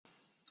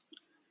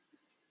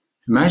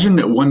Imagine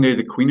that one day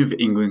the Queen of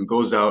England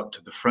goes out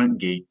to the front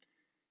gate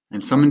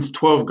and summons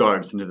 12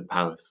 guards into the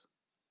palace.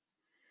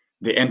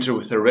 They enter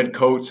with their red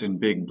coats and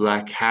big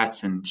black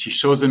hats, and she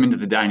shows them into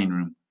the dining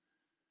room,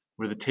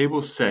 where the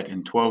table's set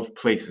and 12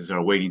 places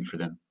are waiting for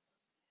them.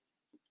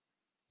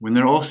 When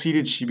they're all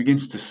seated, she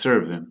begins to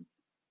serve them.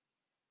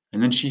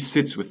 And then she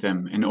sits with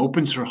them and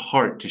opens her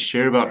heart to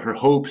share about her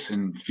hopes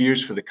and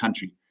fears for the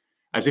country,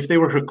 as if they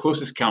were her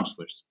closest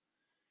counselors.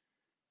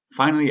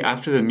 Finally,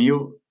 after the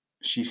meal,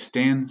 she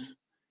stands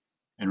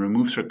and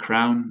removes her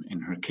crown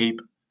and her cape,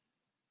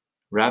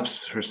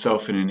 wraps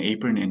herself in an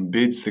apron, and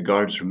bids the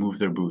guards remove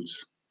their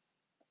boots.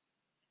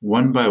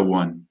 One by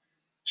one,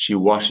 she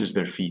washes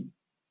their feet.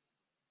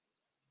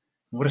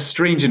 What a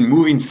strange and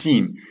moving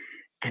scene,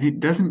 and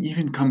it doesn't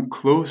even come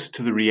close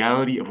to the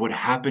reality of what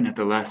happened at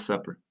the Last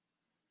Supper.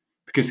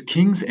 Because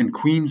kings and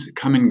queens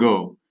come and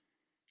go,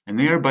 and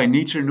they are by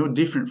nature no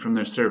different from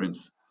their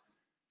servants.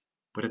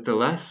 But at the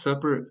Last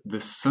Supper,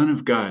 the Son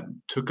of God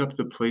took up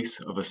the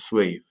place of a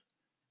slave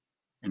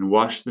and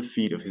washed the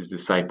feet of his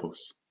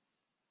disciples.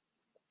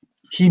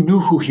 He knew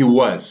who he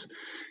was.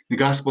 The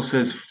gospel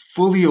says,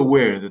 fully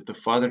aware that the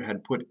Father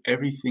had put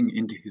everything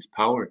into his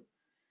power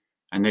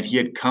and that he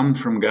had come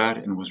from God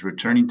and was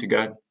returning to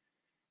God,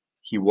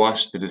 he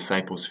washed the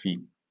disciples'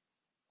 feet.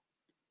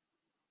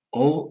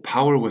 All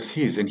power was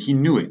his, and he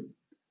knew it.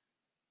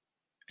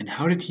 And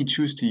how did he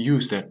choose to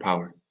use that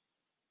power?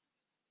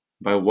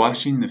 By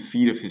washing the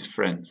feet of his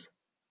friends.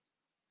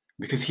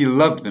 Because he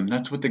loved them.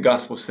 That's what the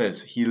gospel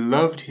says. He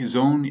loved his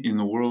own in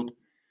the world,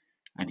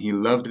 and he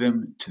loved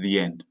them to the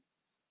end.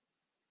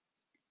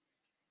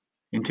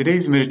 In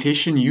today's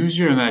meditation, use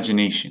your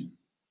imagination.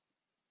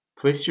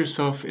 Place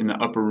yourself in the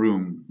upper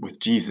room with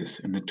Jesus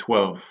and the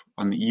 12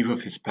 on the eve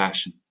of his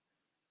passion.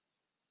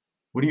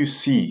 What do you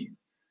see?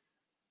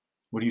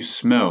 What do you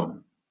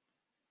smell?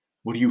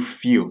 What do you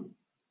feel?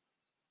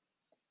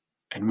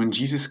 And when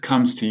Jesus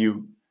comes to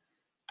you,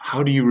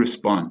 how do you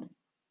respond?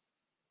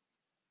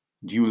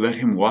 Do you let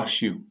him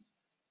wash you?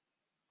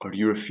 Or do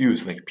you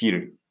refuse like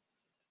Peter?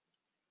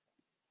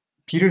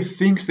 Peter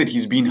thinks that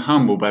he's being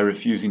humble by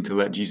refusing to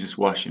let Jesus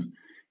wash him.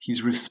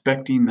 He's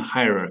respecting the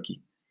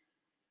hierarchy.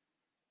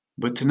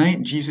 But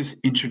tonight, Jesus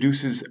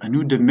introduces a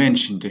new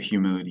dimension to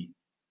humility.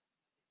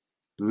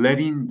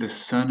 Letting the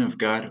Son of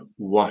God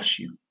wash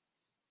you.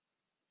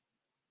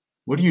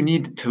 What do you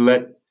need to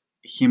let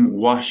him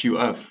wash you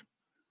of?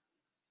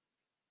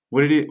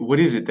 What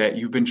is it that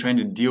you've been trying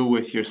to deal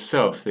with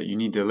yourself that you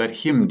need to let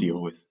him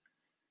deal with?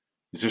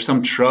 Is there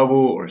some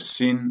trouble or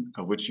sin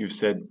of which you've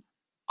said,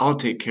 I'll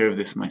take care of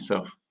this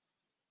myself?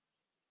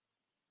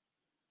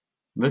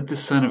 Let the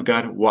Son of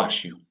God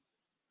wash you.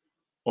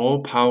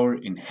 All power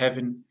in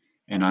heaven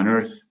and on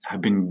earth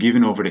have been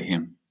given over to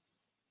him.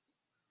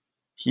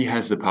 He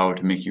has the power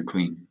to make you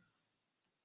clean.